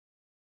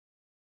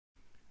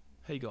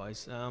Hey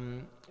guys, I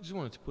just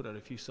wanted to put out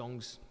a few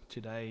songs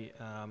today,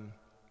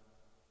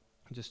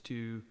 just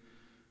in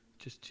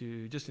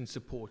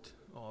support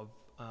of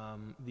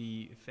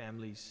the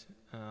families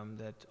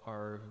that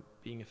are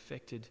being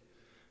affected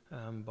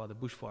by the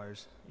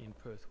bushfires in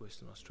Perth,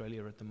 Western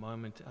Australia at the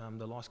moment.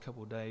 The last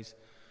couple of days,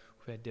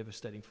 we've had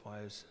devastating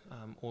fires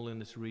all in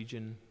this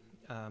region,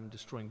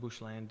 destroying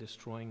bushland,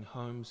 destroying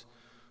homes.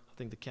 I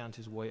think the count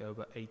is way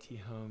over 80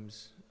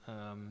 homes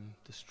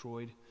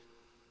destroyed.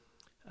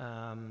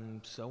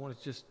 So I want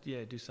to just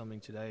do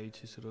something today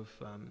to sort of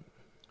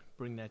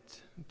bring that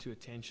to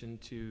attention,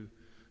 to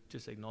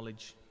just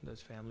acknowledge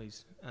those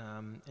families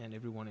and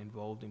everyone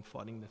involved in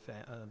fighting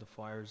the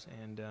fires,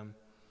 and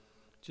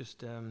just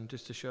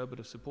to show a bit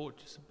of support,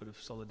 just a bit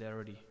of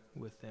solidarity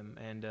with them.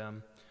 And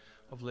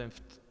I've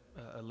left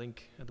a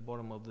link at the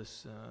bottom of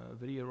this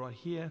video right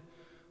here,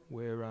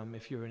 where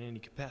if you're in any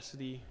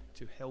capacity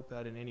to help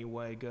out in any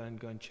way, go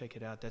and check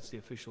it out. That's the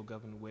official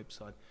government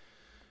website,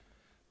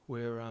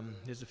 where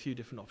there's a few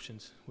different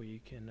options where you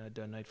can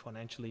donate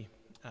financially.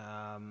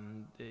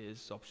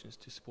 There's options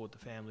to support the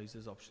families,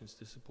 there's options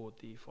to support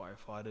the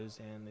firefighters,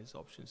 and there's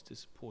options to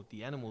support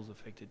the animals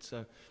affected.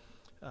 So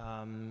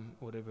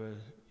whatever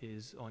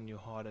is on your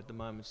heart at the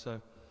moment.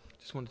 So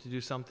just wanted to do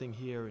something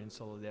here in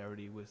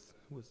solidarity with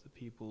the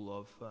people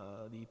of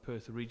the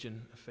Perth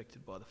region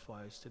affected by the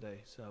fires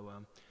today. So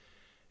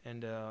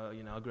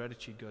our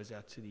gratitude goes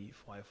out to the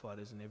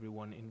firefighters and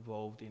everyone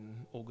involved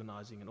in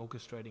organising and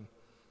orchestrating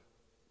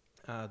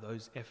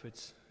those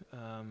efforts.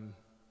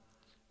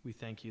 We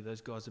thank you.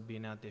 Those guys have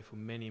been out there for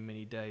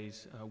many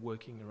days,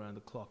 working around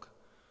the clock,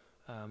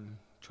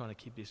 trying to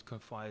keep these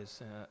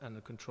fires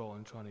under control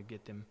and trying to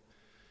get them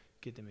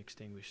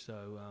extinguished.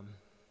 So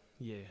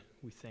we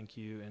thank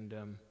you,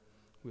 and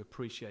we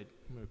appreciate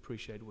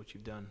what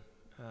you've done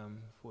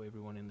for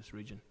everyone in this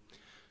region.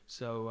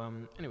 So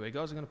anyway,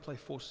 guys, I'm going to play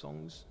four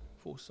songs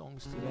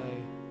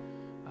today,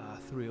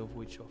 three of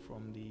which are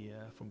from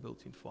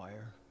Built-In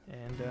Fire,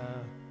 and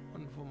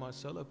one for my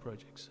solo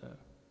project. So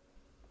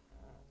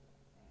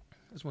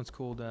this one's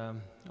called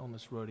On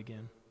This Road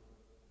Again.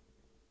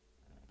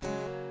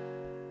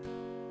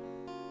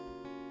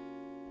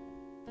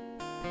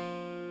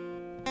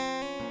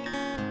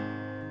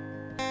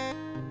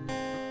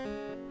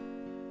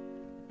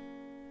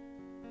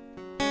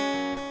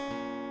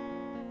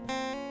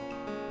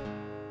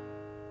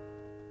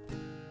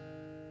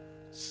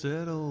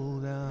 Settle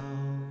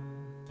down,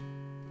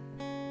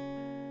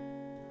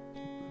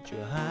 put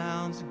your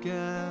hands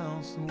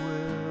against the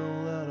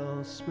wheel, let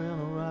us spin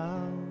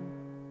around.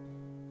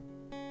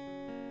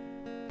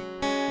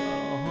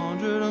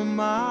 100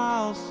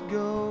 miles to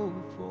go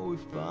before we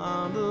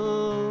find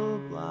a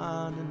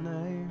blinding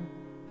name,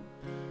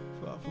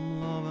 far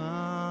from love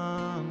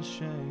and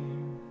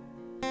shame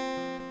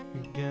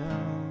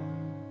again.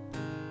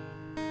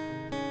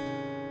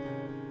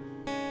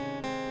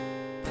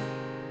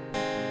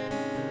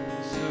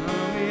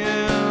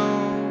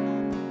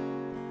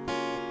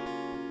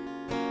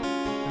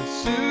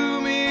 Sue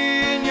me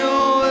in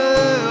your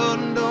head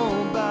and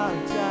don't back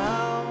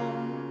down.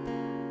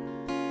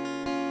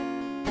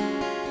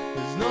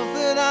 There's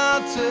nothing I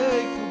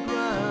take for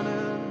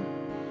granted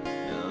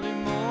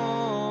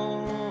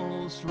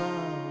anymore. It's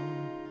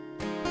round,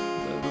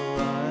 whether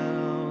I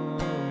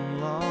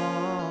am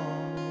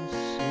lost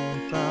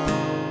and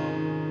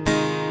found.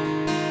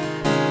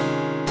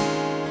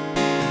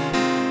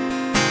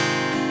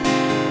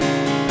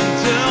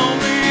 Tell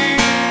me,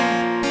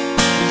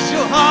 is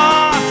your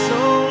heart so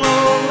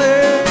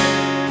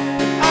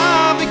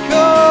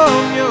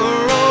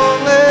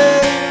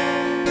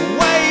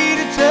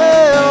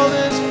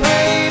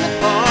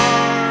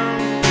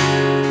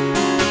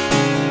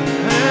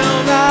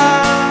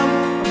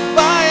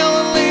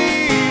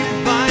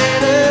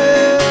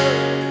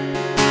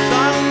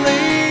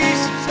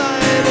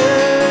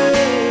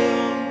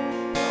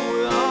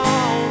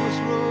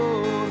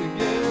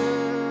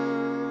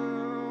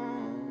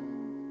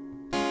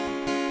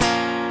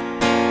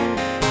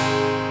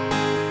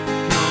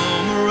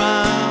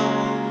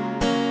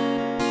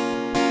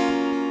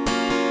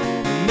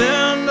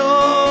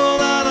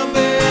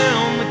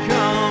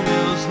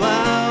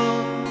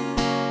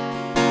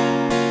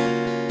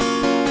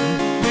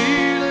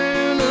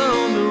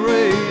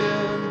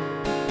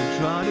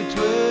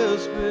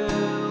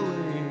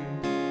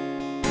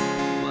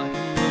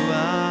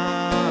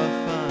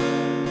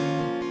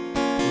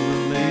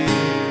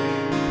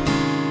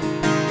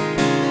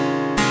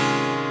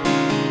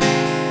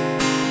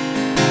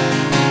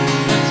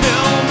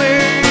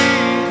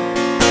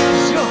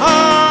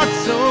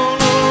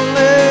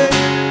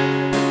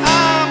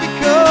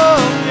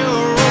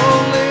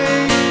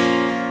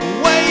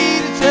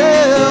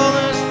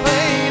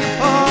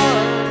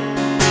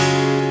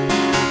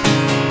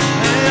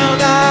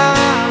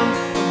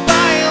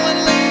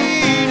violently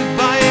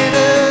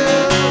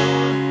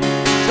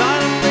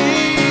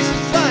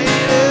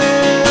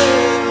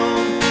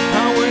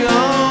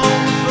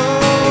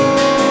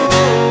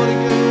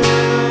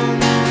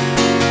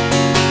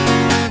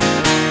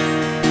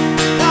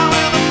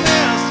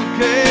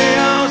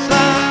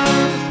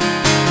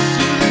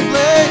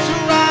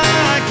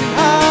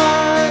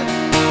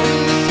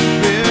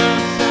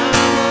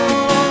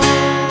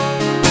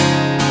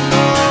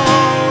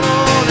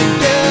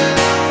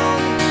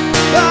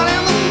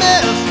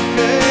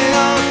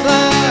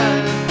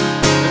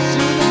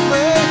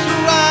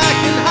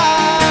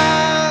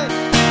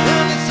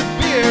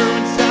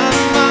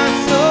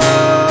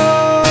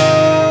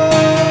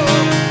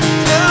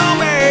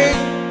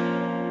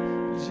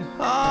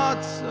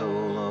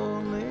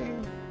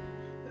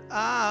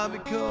I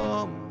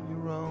become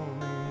your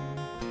only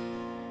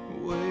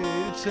way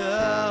to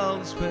tell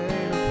this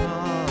pain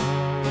apart.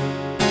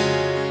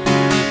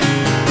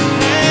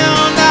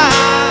 And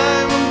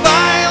I'm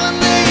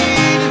violently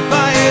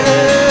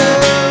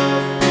divided,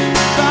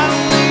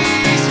 suddenly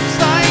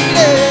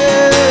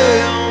subsided.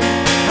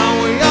 Are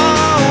we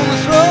on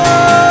this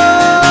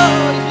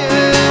road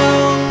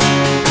again?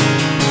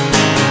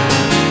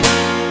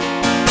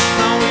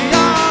 Are we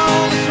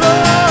on this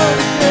road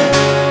again?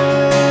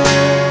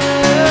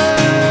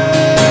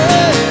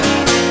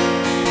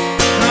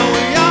 Are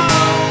we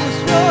on this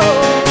road?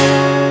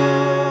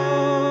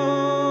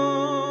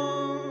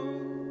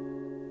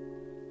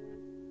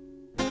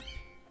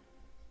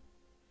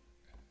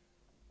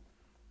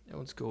 That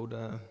one's called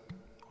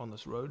On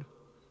This Road.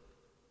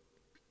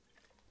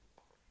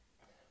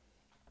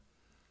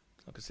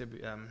 Like I said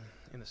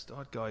in the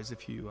start, guys,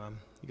 if you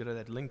go to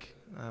that link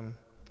in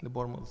the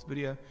bottom of this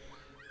video,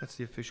 that's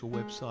the official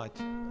website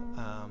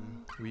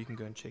where you can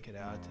go and check it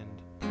out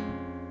and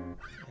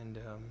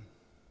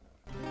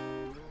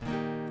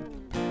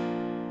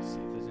see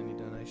if there's any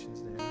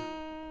donations there.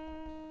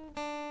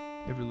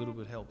 Every little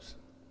bit helps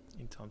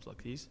in times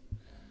like these.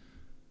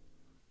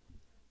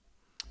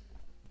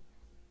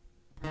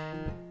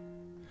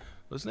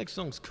 This next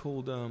song's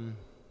called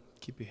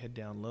Keep Your Head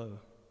Down Low.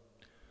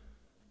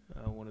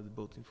 One of the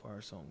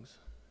Bushfire songs.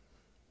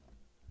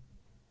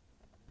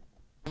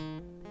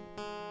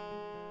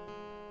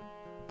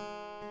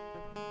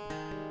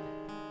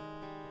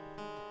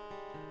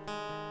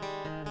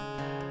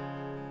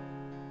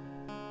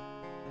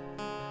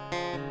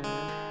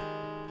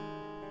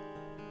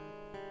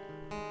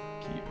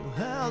 Keep your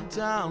head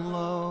down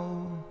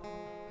low,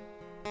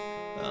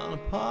 and a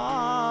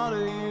part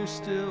of you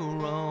still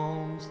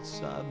roams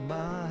inside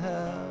my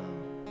head.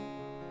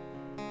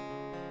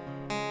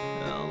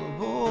 And the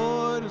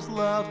void is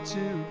left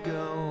to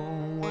go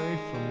away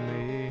from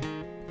me.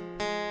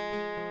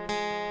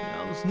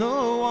 Now there's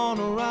no one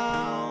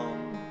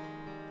around,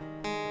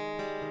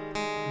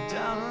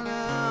 down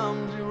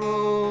an empty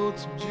road,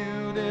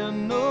 subdued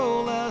and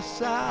no less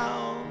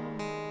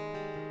sound.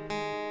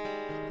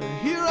 But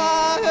here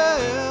I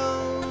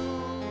am,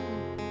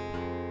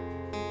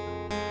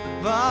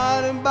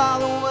 divided by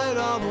the weight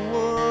of the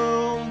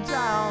world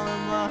down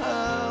in my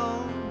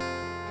hand.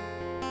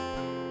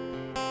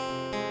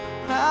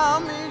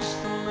 I'm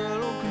just a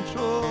little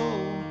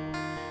control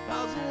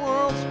as the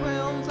world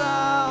spins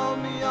out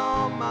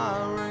beyond my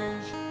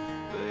reach,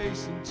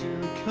 facing to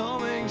the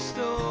coming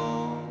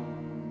storm,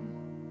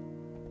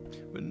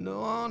 but no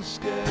one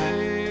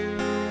escapes.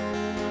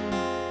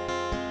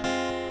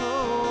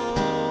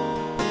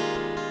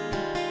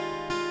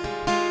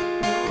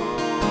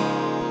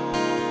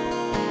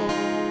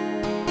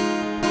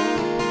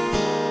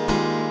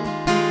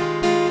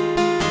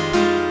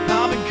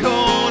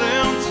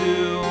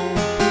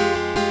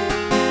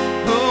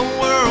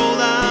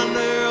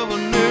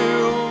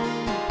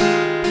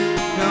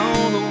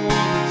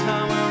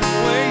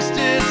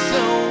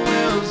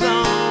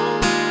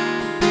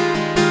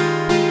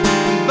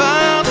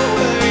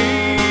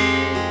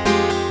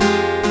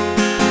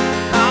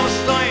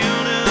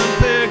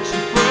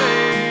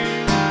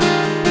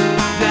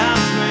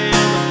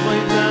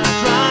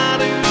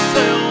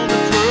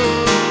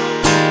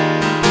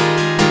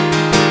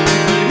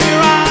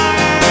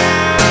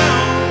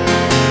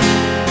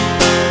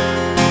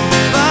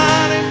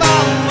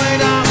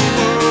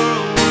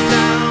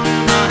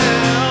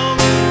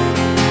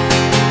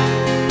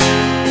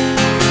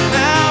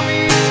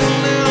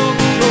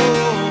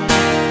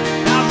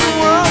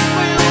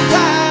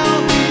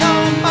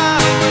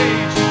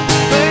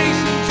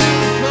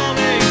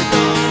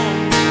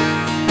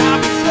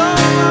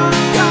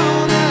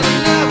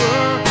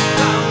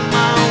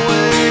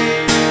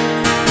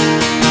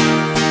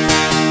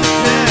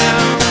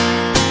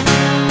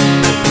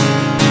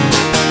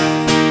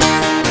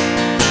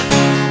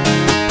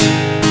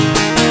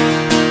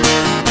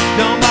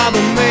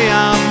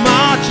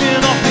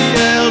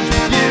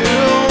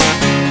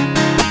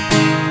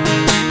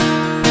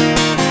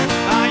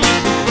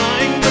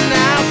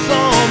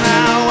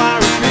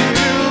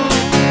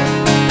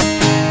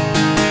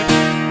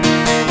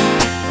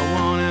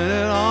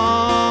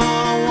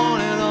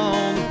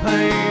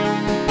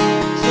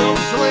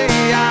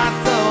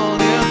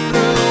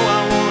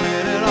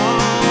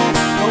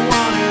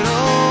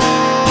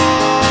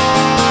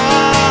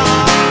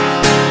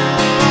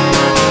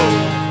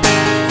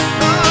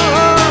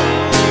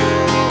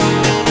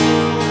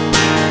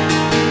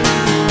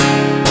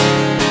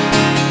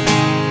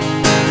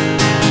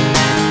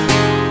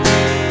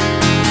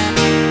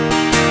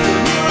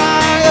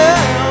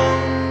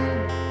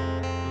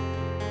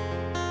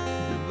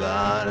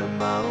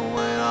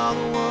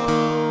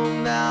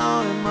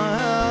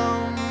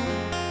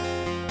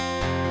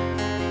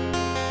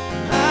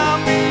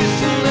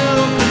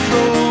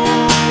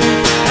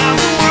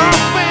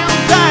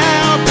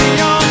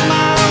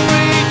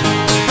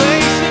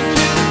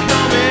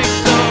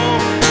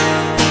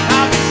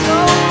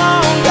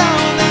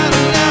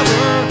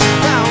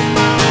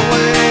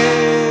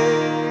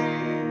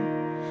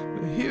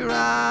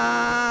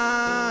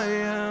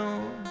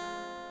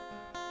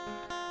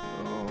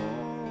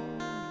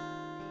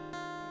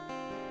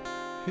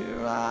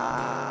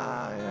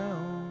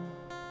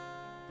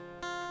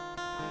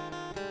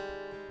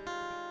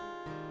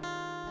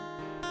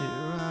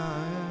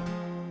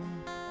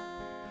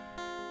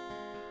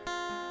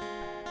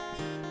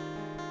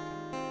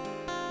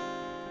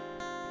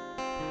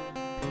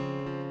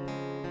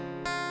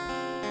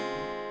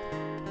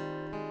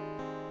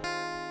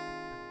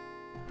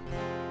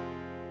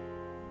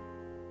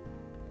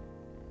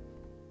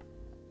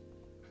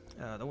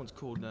 That one's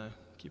called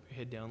Keep Your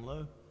Head Down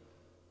Low.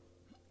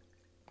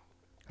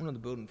 One of the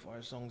Building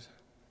Fire songs.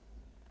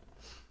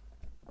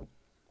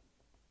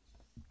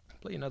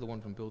 Play another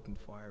one from Building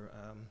Fire.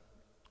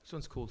 This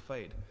one's called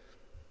Fade.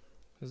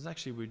 This is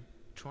actually, we're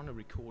trying to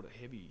record a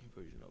heavy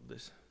version of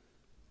this.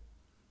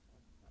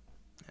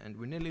 And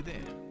we're nearly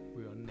there.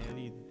 We are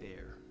nearly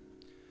there.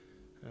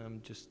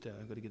 Just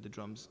got to get the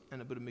drums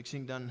and a bit of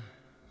mixing done,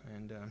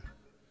 and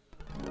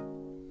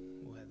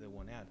we'll have that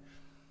one out.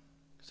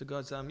 So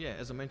guys, yeah,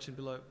 as I mentioned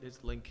below, there's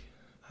a link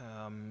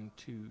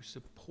to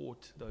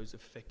support those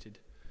affected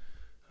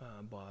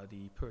by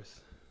the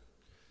Perth,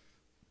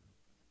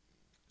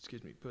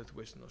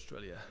 Western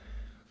Australia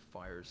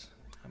fires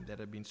that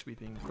have been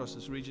sweeping across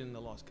this region in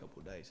the last couple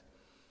of days.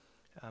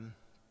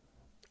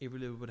 Every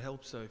little bit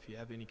helps, so if you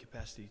have any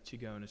capacity to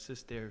go and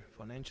assist there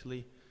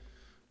financially,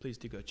 please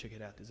do go check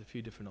it out. There's a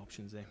few different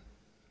options there.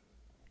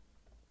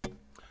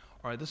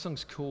 Alright, this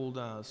song's called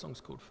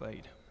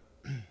Fade.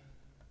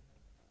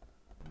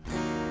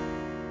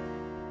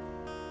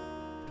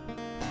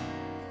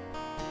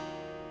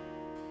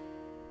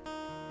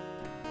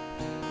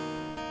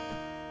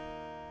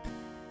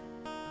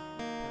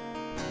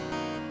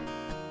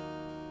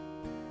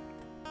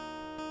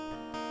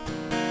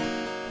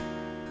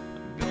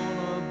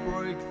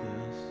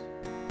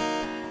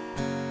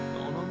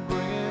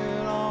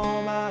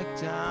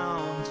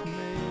 Down to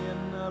me,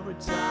 and every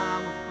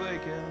time I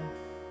fake it,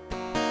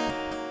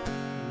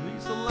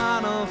 leaves a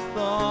line of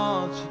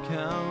thoughts you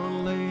can't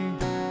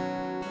relate.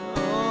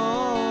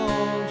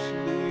 Oh, she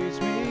leads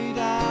me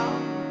down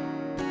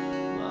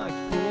like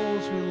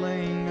fools we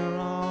linger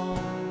on.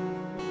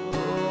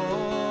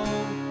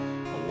 Oh,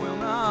 I will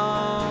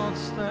not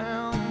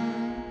stand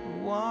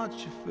and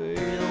watch you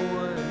fade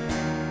away.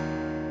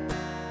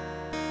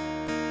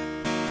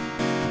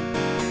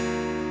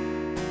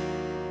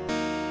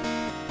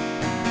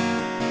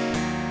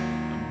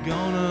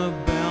 Gonna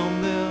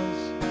bound this,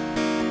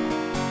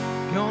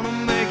 gonna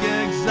make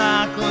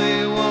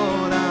exactly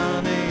what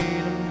I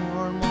need,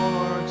 and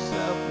more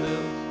accept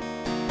this,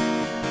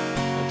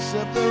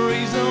 accept the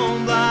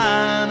reason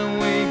blind and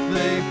weak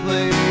they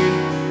played.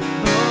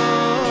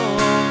 Oh,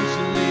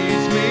 she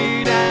leads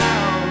me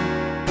down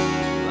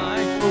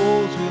like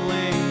fools we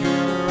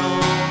linger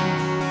on.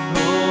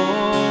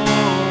 Oh,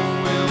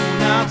 will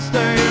not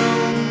stand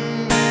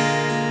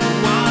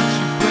and watch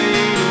you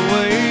fade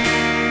away.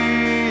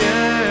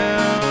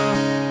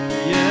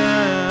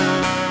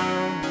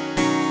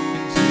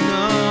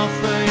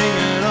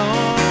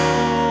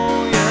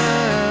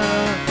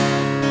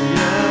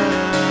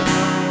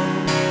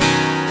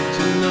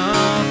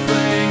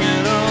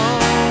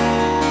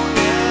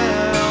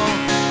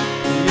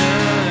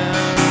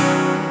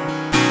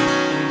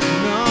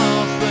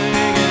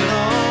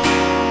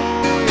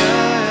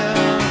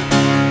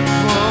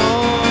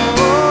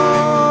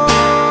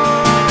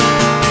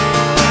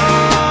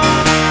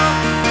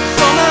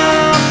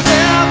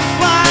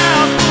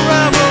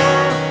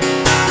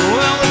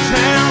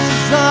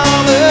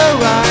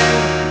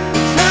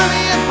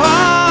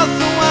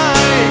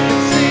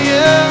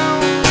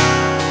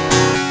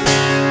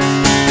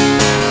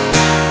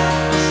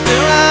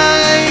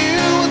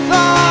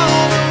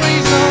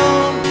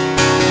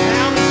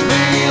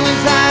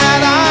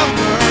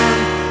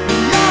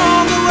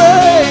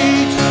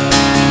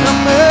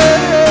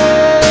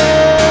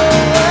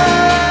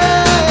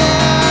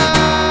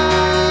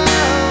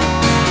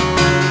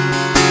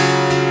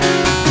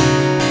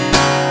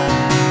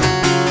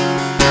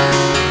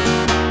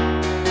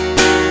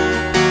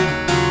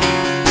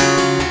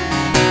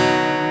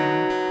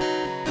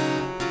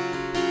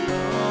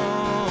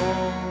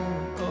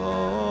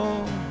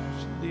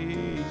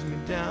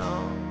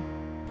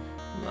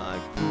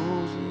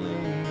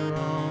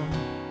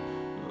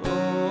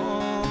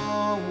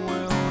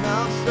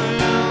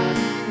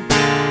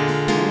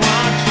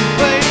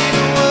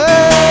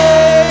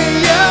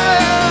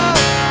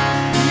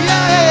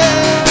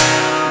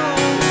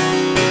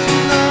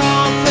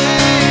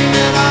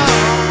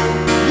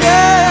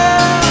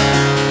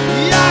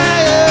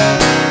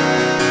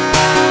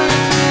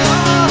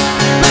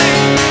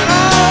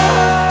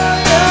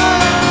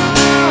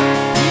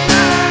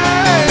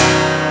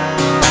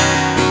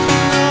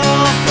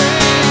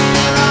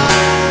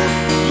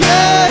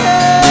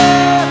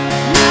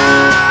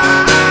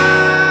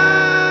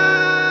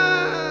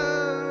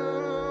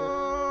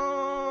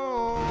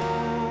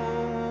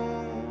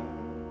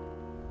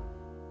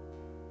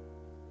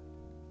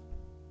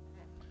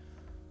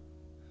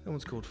 That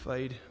one's called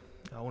Fade,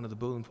 one of the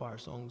Building Fire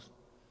songs.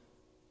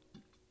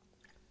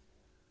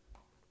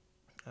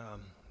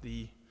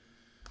 The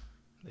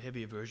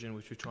heavier version,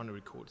 which we're trying to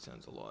record,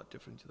 sounds a lot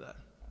different to that.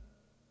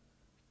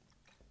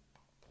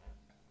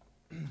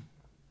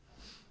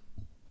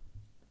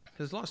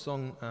 This last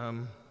song,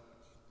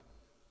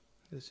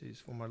 this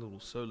is for my little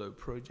solo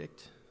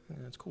project.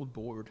 It's called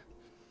Bored,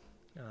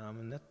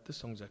 and this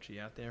song's actually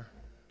out there.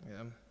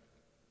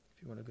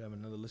 If you want to go have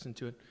another listen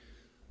to it.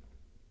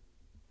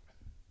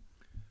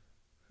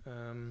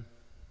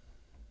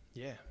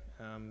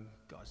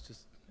 guys,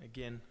 just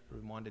again a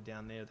reminder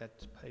down there,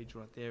 that page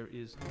right there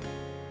is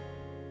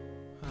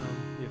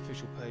the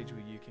official page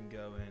where you can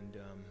go and,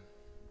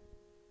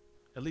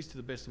 at least to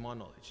the best of my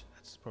knowledge,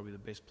 that's probably the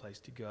best place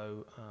to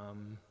go.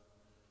 I'm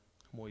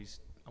always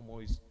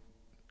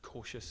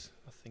cautious.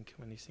 I think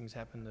when these things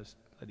happen, those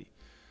bloody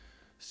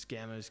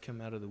scammers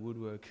come out of the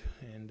woodwork,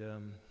 and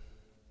I'm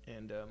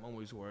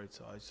always worried.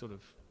 So I sort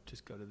of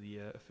just go to the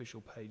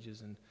official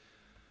pages, and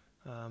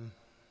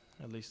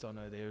at least I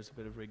know there's a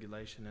bit of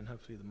regulation, and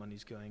hopefully the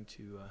money's going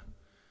to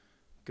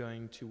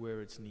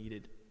where it's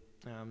needed.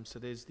 So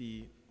there's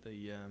the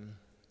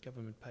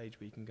government page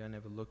where you can go and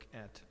have a look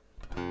at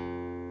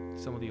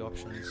some of the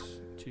options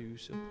to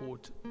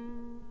support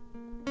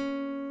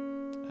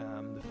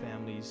the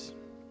families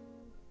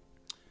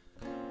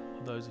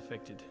of those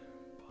affected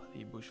by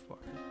the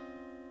bushfires.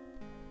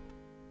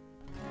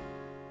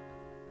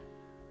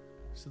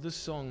 So this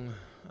song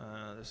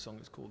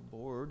is called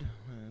Bored,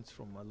 and it's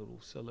from my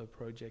little solo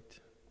project.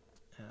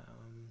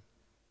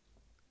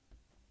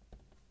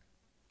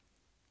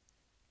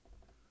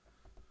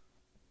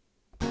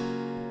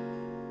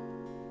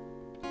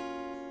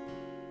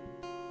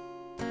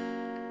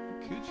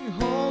 Could you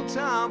hold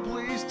time,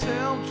 please,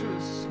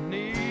 temptress? I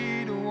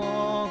need to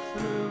walk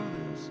through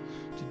this.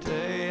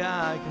 Today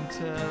I can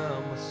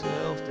tear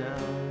myself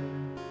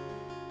down.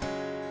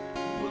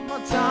 With my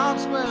time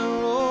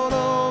spent rolled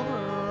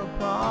over, I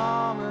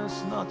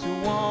promise not to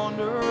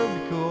wander,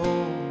 be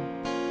cold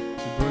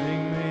to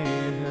bring me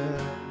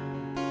here.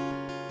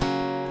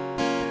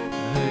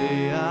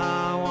 Hey,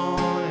 I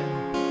wanted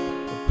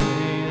the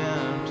pain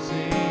and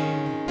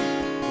obscene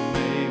that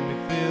made me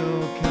feel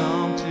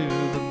come to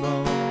the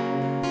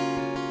bone.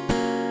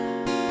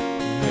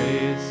 Hey,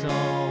 it's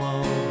all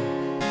over,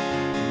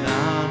 and I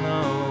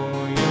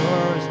know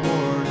you're as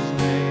bored as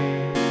me.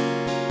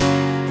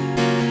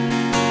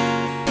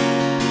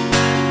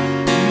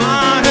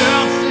 My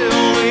head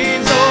still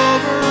leans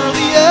over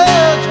the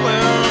edge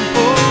where I'm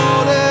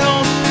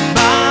folded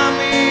by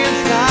me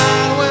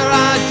inside where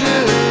I do.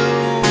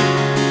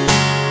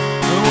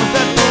 And with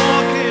that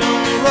fork in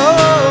the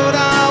road, I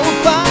will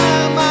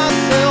find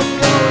myself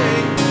going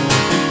in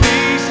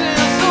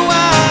pieces so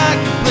I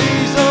can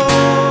please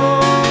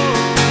all.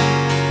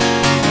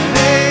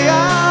 Hey, I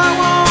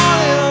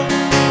wanted the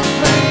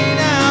pain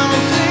and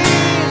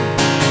obscene.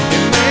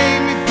 It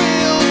made me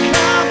feel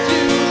come to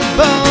the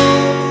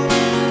bone.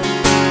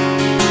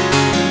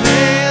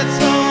 Hey, it's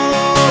all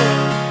over,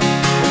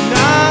 and I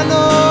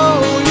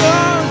know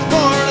you're as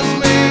bored as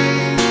me.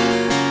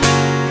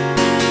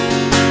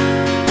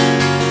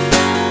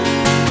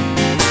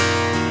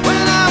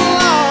 When I'm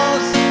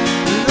lost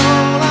and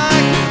all I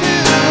can do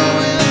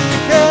is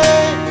decay,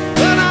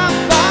 when I'm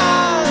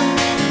fine,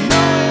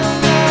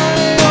 knowing that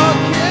you're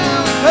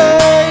killing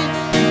pain.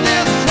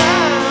 This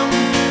time,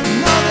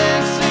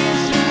 nothing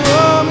seems to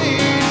want me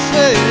to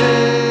stay.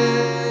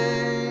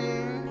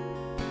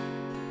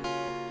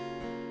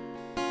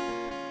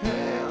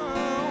 Hey, I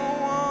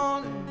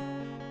want it.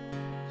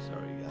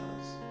 Sorry,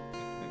 guys.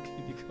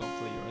 You can't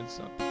play your own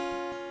song.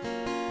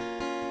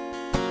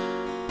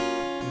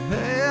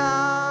 Hey, I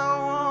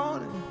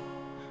wanted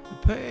the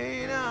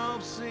pain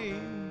I've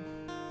seen.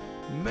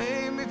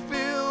 Made me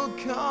feel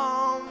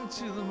calm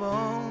to the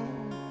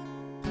bone.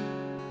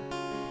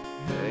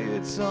 Hey,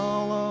 it's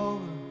all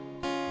over,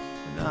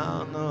 and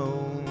I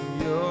know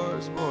you're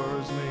as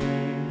bored as me.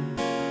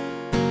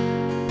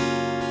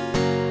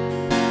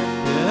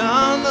 Yeah, I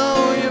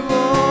know you're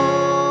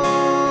bored.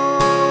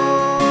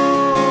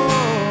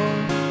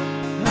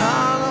 I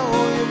know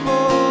you're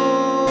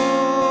bored.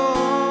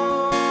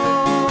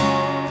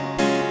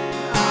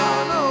 I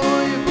know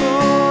you're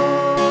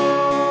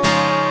bored.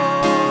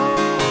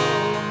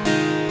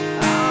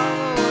 I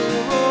know you're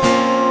bored.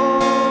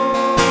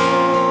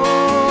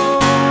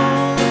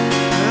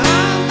 I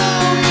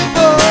know you're bored. I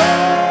know you're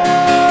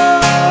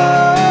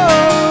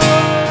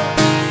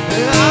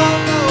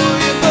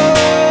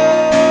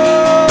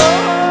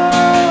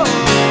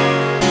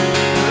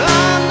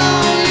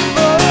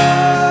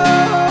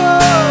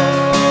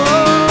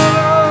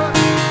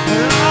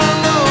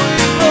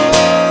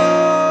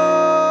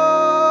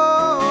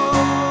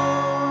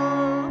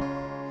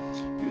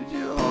Could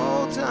you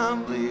hold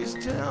time, please,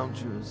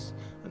 temptress?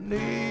 I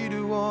need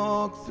to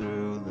walk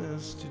through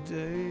this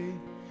today.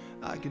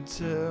 I can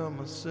tear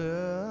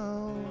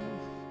myself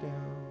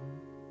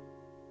down.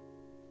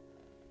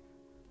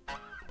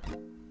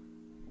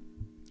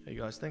 Hey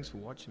guys, thanks for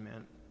watching,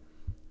 man.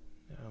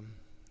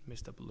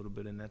 Messed up a little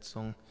bit in that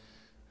song.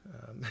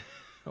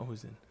 I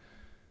was in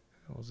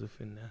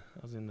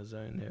the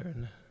zone there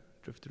and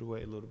drifted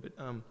away a little bit.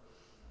 So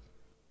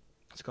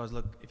guys,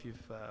 look, if you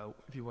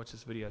watch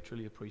this video, I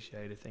truly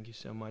appreciate it. Thank you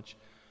so much.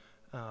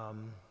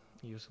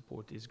 Your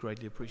support is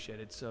greatly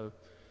appreciated. So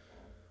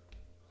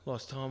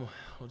last time,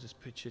 I'll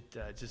just pitch it.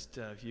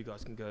 If you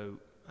guys can go,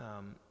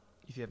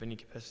 if you have any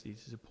capacity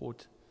to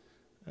support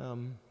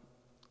the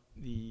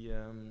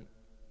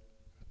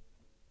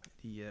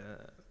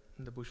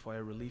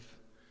bushfire relief,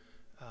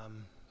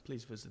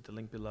 please visit the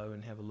link below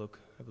and have a look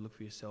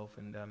for yourself.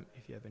 And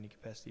if you have any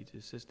capacity to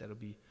assist, that'll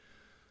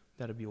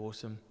be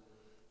awesome.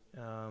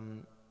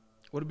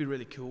 What would be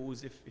really cool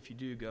is if you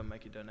do go and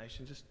make a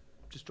donation, just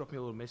drop me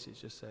a little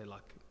message. Just say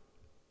like,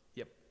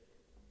 yep,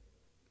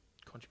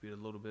 contribute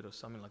a little bit or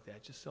something like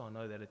that, just so I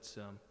know that it's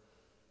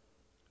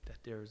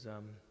that there's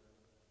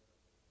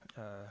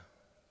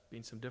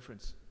been some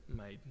difference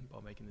made by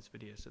making this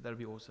video. So that'll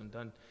be awesome.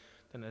 Don't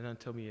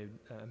tell me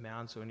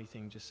amounts or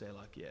anything. Just say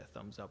like, yeah,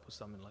 thumbs up or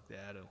something like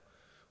that, or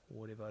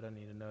whatever. I don't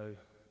need to know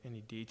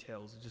any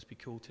details. It'd just be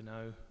cool to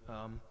know.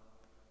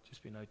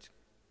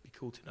 Be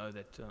cool to know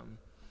that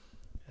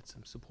that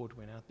some support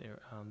went out there.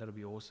 That'll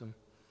be awesome.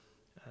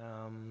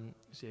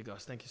 So yeah,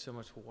 guys, thank you so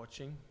much for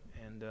watching,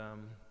 and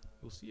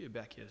we'll see you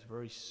back here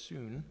very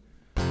soon.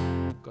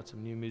 Got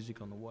some new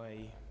music on the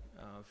way.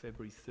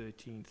 February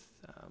 13th,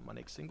 my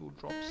next single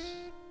drops.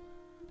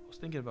 I was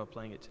thinking about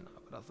playing it tonight,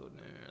 but I thought,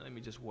 no, let me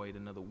just wait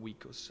another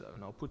week or so,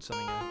 and I'll put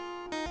something in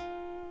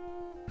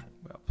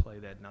where I'll play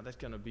that. Now that's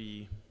gonna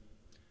be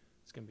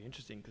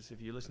interesting, because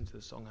if you listen to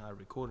the song how I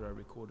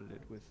recorded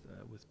it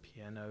with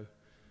piano,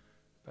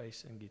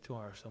 bass, and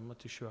guitar. So I'm not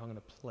too sure how I'm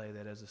gonna play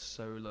that as a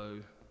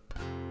solo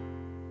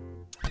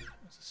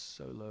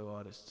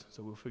artist.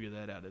 So we'll figure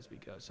that out as we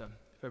go. So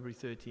February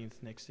 13th,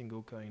 next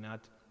single going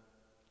out.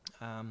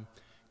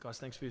 Guys,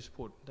 thanks for your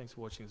support. Thanks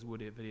for watching this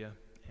Wood Air video,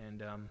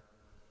 and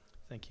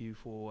thank you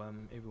for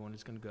everyone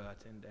who's going to go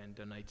out and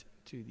donate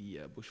to the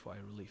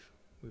bushfire relief.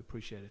 We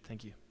appreciate it.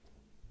 Thank you.